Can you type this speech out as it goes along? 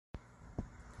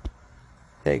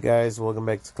Hey guys, welcome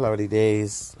back to Cloudy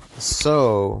Days.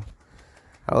 So,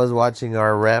 I was watching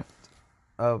our wrapped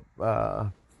up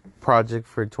project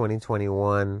for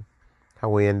 2021, how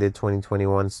we ended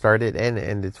 2021, started and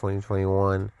ended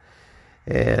 2021,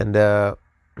 and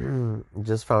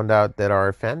just found out that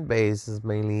our fan base is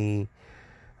mainly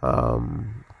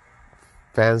um,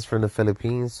 fans from the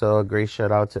Philippines. So, a great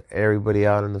shout out to everybody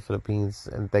out in the Philippines,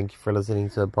 and thank you for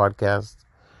listening to the podcast.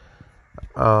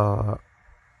 Uh,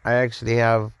 I actually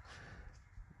have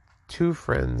two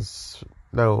friends,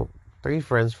 no, three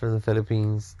friends from the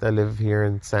Philippines that live here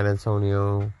in San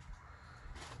Antonio.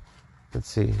 Let's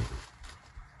see.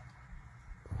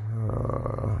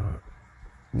 Uh,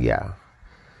 yeah.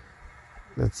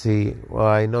 Let's see. Well,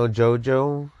 I know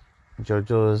Jojo.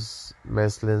 Jojo's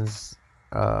Meslin's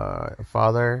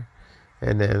father.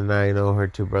 And then I know her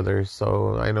two brothers.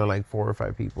 So I know like 4 or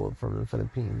 5 people from the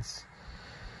Philippines.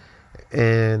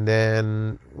 And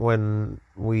then when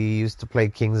we used to play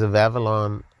Kings of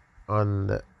Avalon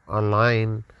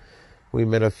online, we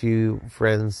met a few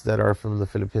friends that are from the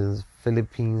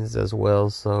Philippines as well.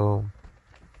 So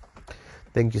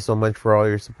thank you so much for all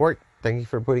your support. Thank you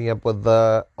for putting up with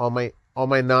all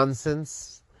my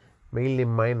nonsense, mainly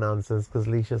my nonsense, because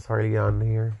Leisha's hardly on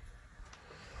here.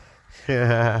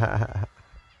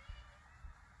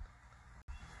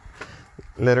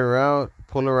 Let her out,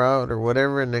 pull her out, or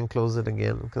whatever, and then close it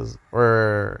again,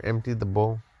 or empty the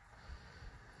bowl.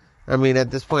 I mean, at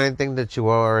this point, I think the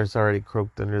Chihuahua is already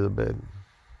croaked under the bed.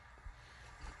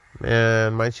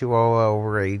 And my Chihuahua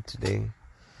overate today.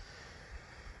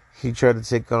 He tried to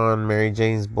take on Mary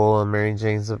Jane's bull, and Mary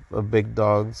Jane's a big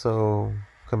dog. So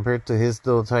compared to his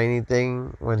little tiny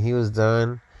thing, when he was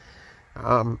done,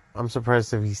 I'm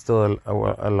surprised if he's still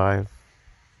alive.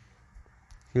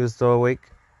 He was still awake.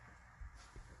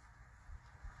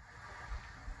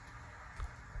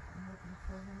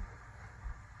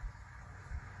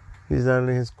 He's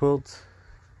under his quilt,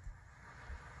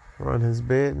 or on his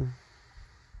bed.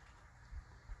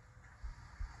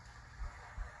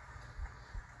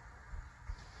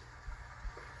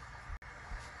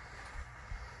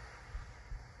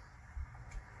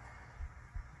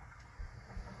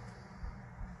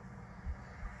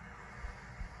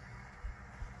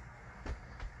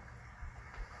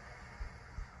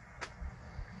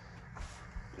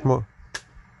 Come on.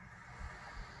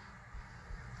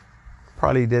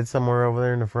 Probably dead somewhere over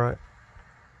there in the front.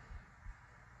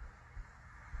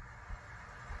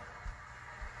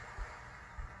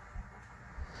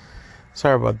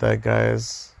 Sorry about that,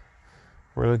 guys.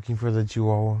 We're looking for the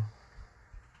Chihuahua.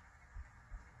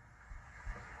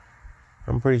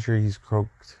 I'm pretty sure he's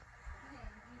croaked.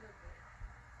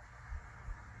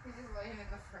 He's just laying in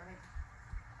the front.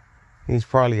 He's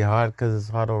probably hot because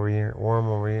it's hot over here, warm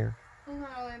over here. Well,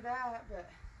 not only that, but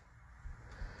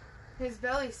his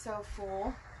belly's so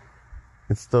full.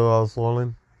 It's still all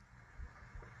swollen.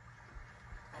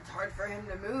 It's hard for him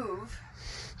to move.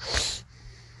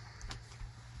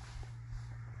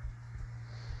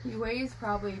 He weighs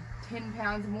probably 10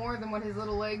 pounds more than what his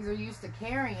little legs are used to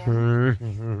carrying.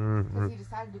 Because he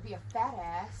decided to be a fat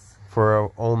ass. For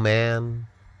an old man.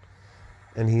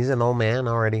 And he's an old man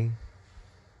already.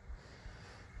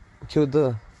 Kill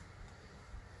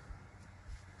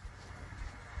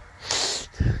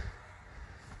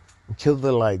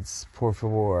the lights, por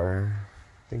favor.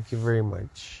 Thank you very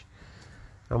much.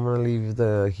 I'm gonna leave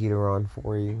the heater on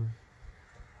for you.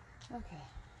 Okay.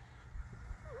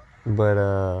 But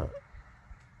I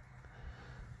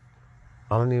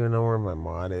don't even know where my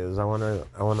mod is. I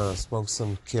wanna smoke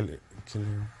some killer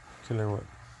what?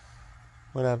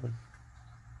 What happened?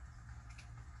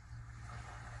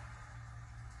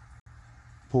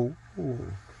 Ooh.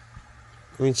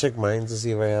 Let me check mine to see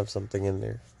if I have something in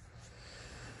there.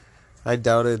 I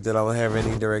doubted that I'll have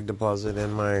any direct deposit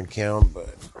in my account,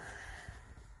 but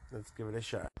let's give it a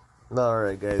shot.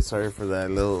 Alright guys, sorry for that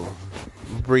little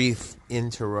brief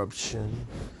interruption.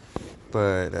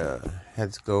 But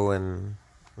had to go, and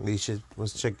Alicia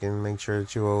was checking, make sure that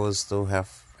Chihuahua was still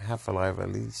half alive at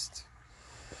least.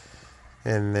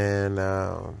 And then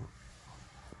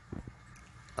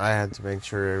I had to make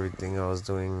sure everything I was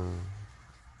doing,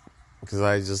 because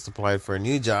I just applied for a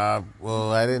new job.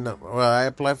 Well, I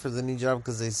applied for the new job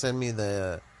because they sent me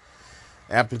the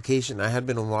application. I had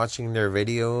been watching their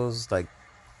videos, like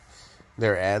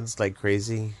their ads, like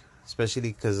crazy,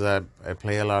 especially because I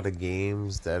play a lot of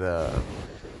games that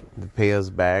pay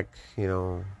us back,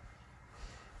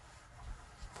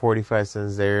 45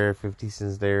 cents there, 50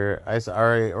 cents there. I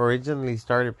originally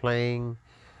started playing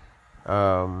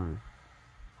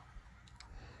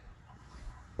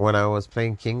when I was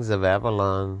playing Kings of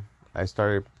Avalon. I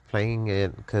started playing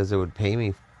it because it would pay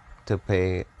me to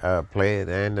play it.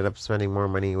 I ended up spending more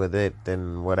money with it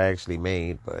than what I actually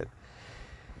made, but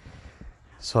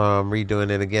so I'm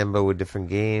redoing it again, but with different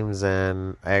games.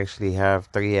 And I actually have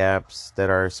 3 apps that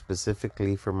are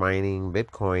specifically for mining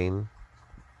Bitcoin,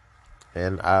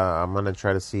 and I'm gonna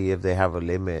try to see if they have a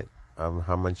limit of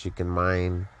how much you can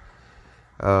mine.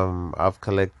 I've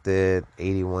collected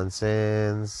 81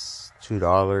 cents,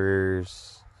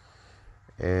 $2,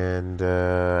 and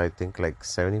I think like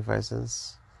 75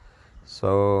 cents.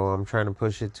 So I'm trying to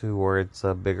push it towards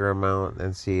a bigger amount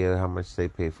and see how much they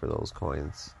pay for those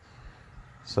coins.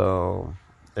 So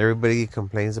everybody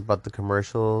complains about the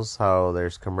commercials, how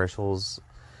there's commercials.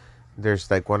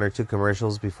 There's like 1 or 2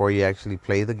 commercials before you actually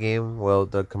play the game. Well,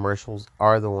 the commercials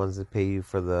are the ones that pay you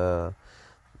for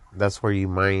that's where you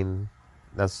mine.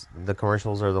 The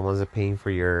commercials are the ones that pay you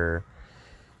for your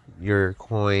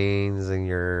coins and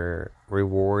your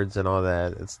rewards and all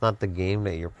that. It's not the game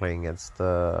that you're playing, it's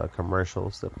the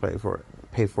commercials that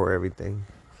pay for everything.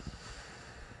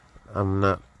 I'm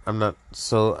not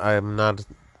sure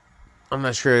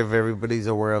if everybody's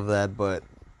aware of that, but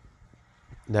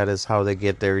that is how they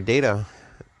get their data,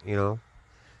 you know.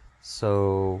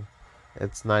 So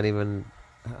it's not even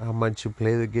how much you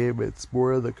play the game, it's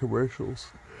more of the commercials.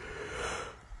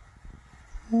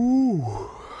 Ooh.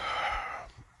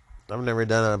 I've never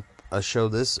done a show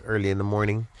this early in the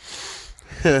morning.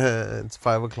 It's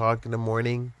 5 o'clock in the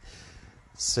morning,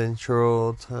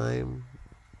 Central Time.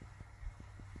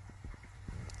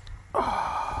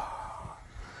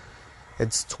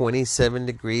 It's 27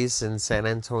 degrees in San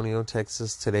Antonio,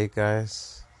 Texas today,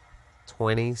 guys.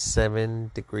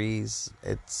 27 degrees.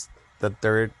 It's the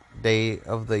 3rd day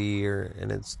of the year, and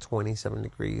it's 27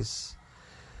 degrees.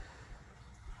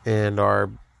 And our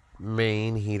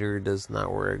main heater does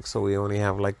not work, so we only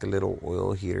have like a little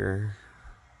oil heater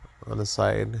on the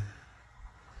side.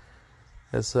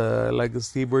 It's like a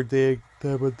steamer thing,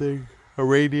 type of thing. A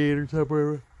radiator type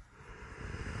of.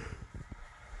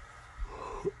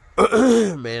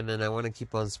 Man, and I want to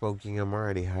keep on smoking. I'm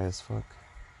already high as fuck.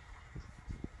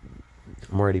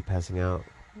 I'm already passing out.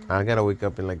 I gotta wake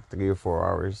up in like 3 or 4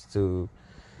 hours to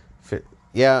fit.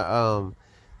 Yeah,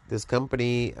 this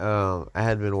company, I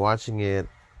had been watching it,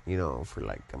 for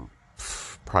like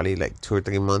probably like 2 or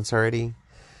 3 months already.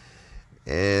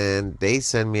 And they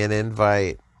sent me an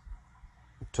invite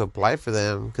to apply for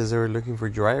them because they were looking for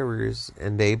drivers,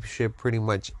 and they ship pretty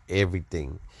much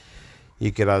everything.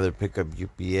 You could either pick up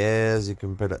UPS, you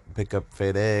can pick up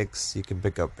FedEx, you can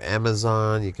pick up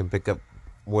Amazon, you can pick up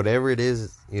whatever it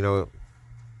is, In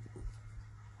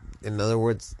other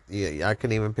words, yeah, I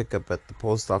can even pick up at the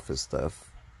post office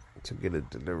stuff to get it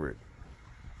delivered.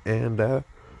 And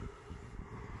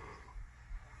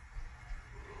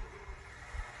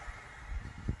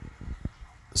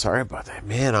sorry about that,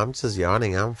 man. I'm just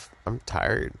yawning. I'm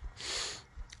tired.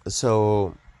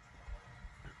 So,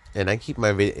 and I keep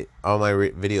all my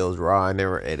videos raw. I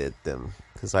never edit them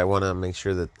because I want to make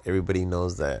sure that everybody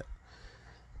knows that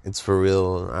it's for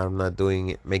real. I'm not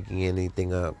making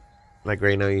anything up. Like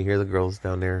right now, you hear the girls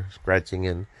down there scratching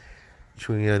and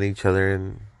chewing on each other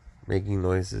and making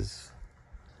noises.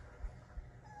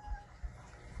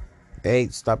 Hey,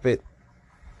 stop it!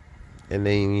 And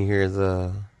then you hear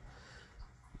the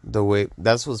wave.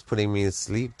 That's what's putting me to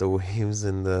sleep. The waves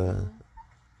on the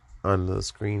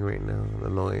screen right now. The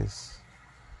noise.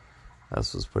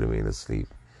 That's what's putting me to sleep.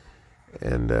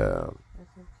 And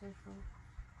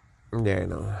yeah, I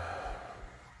know.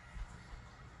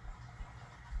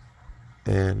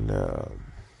 And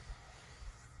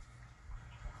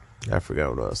I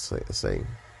forgot what I was saying.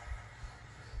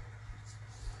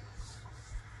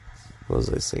 What was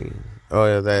I saying? Oh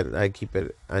yeah, that I keep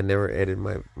it. I never edit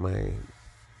my.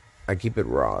 I keep it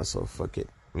raw, so fuck it.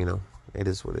 It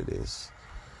is what it is.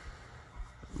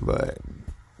 But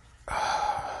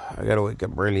I gotta wake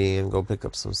up early and go pick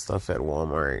up some stuff at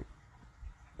Walmart.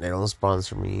 They don't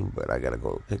sponsor me, but I gotta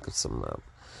go pick up some up.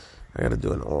 I gotta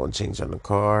do an oil change on the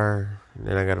car, and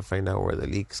then I gotta find out where the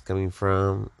leak's coming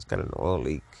from. It's got an oil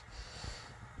leak,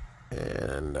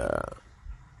 and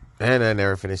I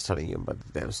never finished telling you about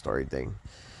the damn story thing.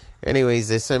 Anyways,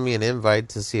 they sent me an invite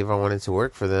to see if I wanted to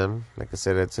work for them. Like I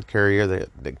said, it's a courier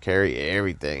that carry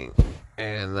everything,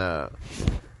 and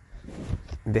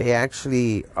they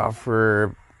actually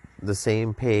offer the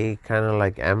same pay, kind of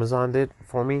like Amazon did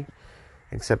for me,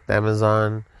 except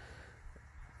Amazon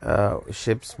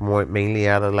ships mainly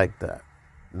out of like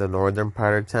the northern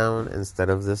part of town instead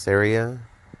of this area.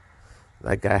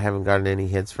 Like I haven't gotten any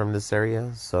hits from this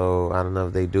area, so I don't know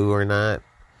if they do or not.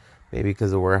 Maybe because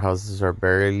the warehouses are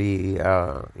barely,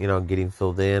 getting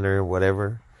filled in or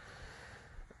whatever.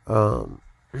 Um,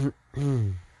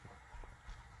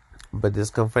 but this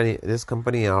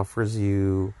company offers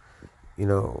you, you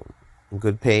know,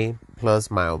 good pay plus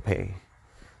mile pay.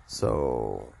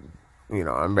 So,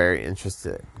 I'm very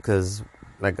interested because,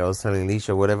 like I was telling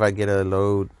Alicia, what if I get a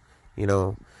load, you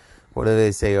know, what if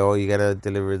they say, oh, you gotta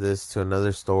deliver this to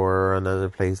another store or another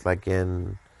place, like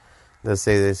let's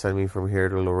say they send me from here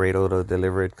to Laredo to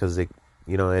deliver it because it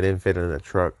didn't fit in a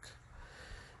truck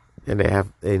and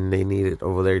they need it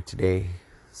over there today.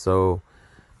 So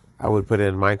I would put it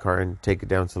in my car and take it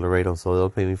down to Laredo. So they'll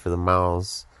pay me for the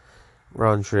miles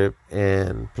round trip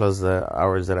and plus the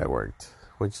hours that I worked,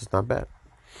 which is not bad.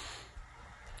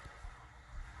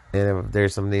 And if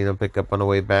there's something to pick up on the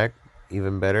way back,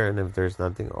 even better. And if there's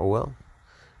nothing, oh well.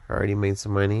 I already made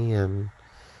some money and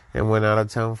went out of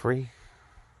town free.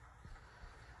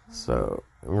 So,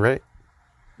 right?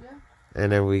 Yeah.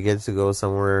 And then we get to go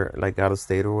somewhere like out of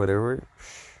state or whatever.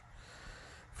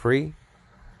 Free.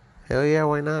 Hell yeah,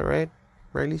 why not, right?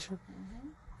 Right, Alicia? Mm-hmm.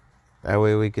 That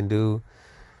way we can do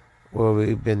what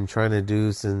we've been trying to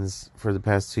do for the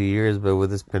past 2 years, but with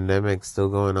this pandemic still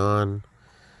going on,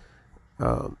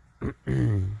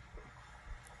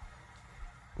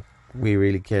 we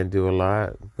really can't do a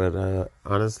lot. But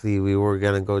honestly, we were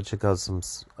gonna go check out some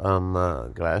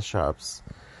glass shops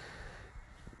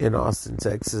in Austin,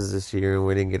 Texas this year, and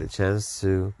we didn't get a chance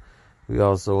to. We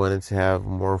also wanted to have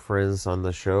more friends on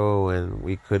the show, and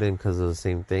we couldn't because of the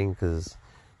same thing, because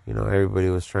everybody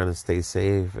was trying to stay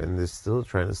safe, and they're still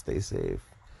trying to stay safe.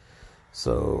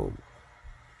 So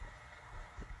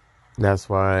that's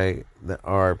why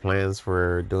our plans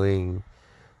for doing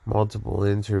multiple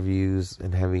interviews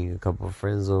and having a couple of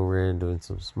friends over and doing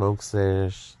some smoke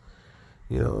sesh,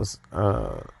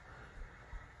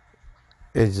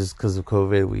 it's just because of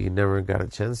COVID, we never got a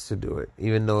chance to do it.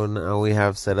 Even though now we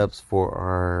have setups for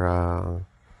our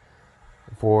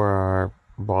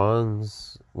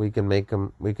bongs, we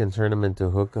can turn them into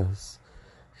hookahs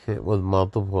with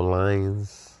multiple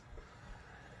lines.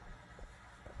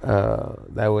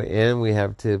 That way, and we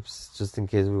have tips just in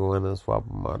case we want to swap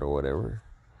them out or whatever.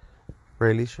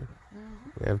 Right, Alicia?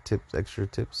 Mm-hmm. We have extra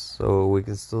tips, so we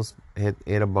can still hit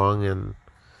a bong and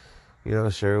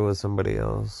share it with somebody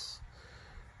else.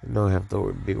 You don't have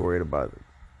to be worried about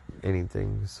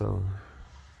anything. So,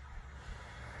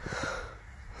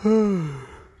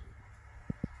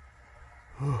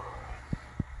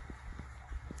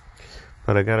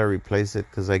 but I gotta replace it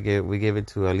because we gave it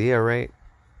to Aliyah, right?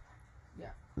 Yeah.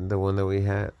 The one that we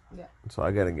had. Yeah. So I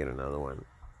gotta get another one.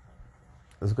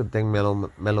 It's a good thing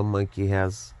Mellow Monkey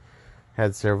has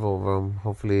had several of them.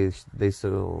 Hopefully they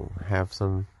still have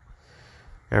some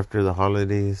after the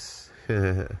holidays.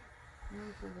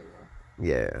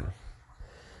 Yeah.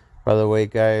 By the way,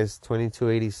 guys,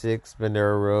 2286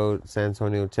 Bandera Road, San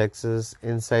Antonio, Texas,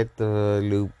 inside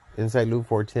Loop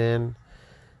 410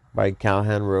 by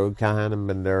Calhan Road, Calhan and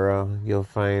Bandera. You'll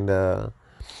find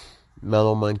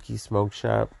Mellow Monkey Smoke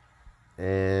Shop,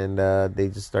 and they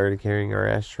just started carrying our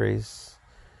ashtrays.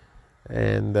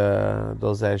 And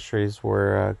those ashtrays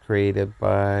were created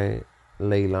by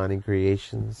Leilani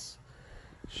Creations.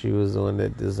 She was the one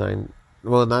that designed,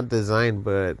 well, not designed,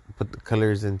 but put the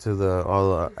colors into all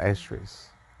the ashtrays.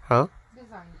 Huh?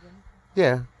 Designed them.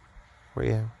 Yeah. Well,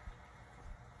 yeah.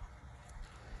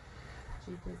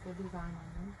 She did the design on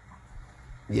them.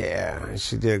 Yeah,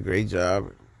 she did a great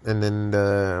job. And then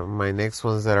my next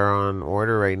ones that are on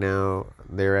order right now,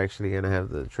 they're actually going to have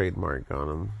the trademark on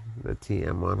them, the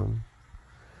TM on them.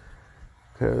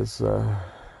 Because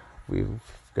we've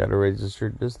got a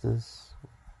registered business.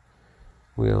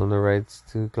 We own the rights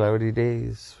to Cloudy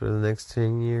Days for the next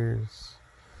 10 years.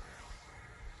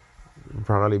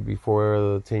 Probably before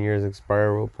the 10 years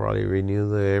expire, we'll probably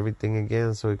renew everything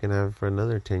again so we can have it for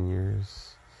another 10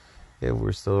 years. If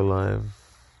we're still alive.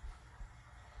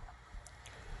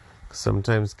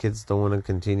 Sometimes kids don't want to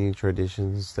continue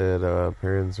traditions that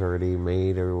parents already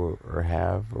made or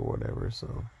have or whatever,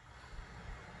 so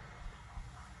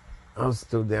I'm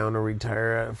still down to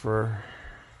retire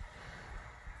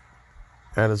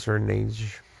at a certain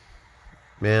age.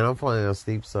 Man, I'm falling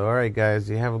asleep, so alright guys,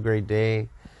 you have a great day.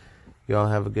 Y'all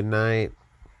have a good night.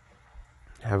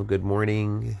 Have a good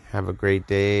morning. Have a great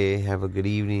day. Have a good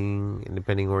evening,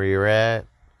 depending where you're at.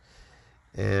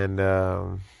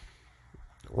 And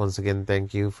once again,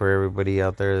 thank you for everybody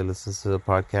out there that listens to the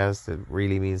podcast. It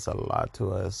really means a lot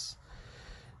to us.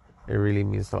 It really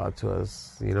means a lot to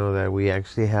us. That we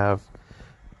actually have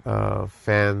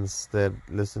fans that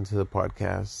listen to the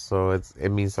podcast. So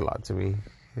it means a lot to me.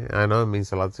 I know it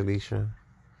means a lot to Alicia.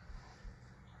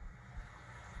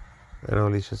 I know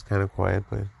Alicia's kind of quiet,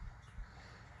 but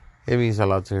it means a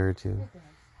lot to her too.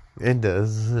 It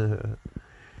does.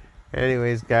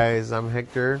 Anyways, guys, I'm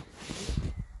Hector.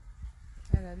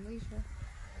 And Alicia.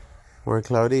 We're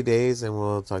Cloudy Days, and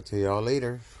we'll talk to y'all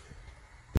later.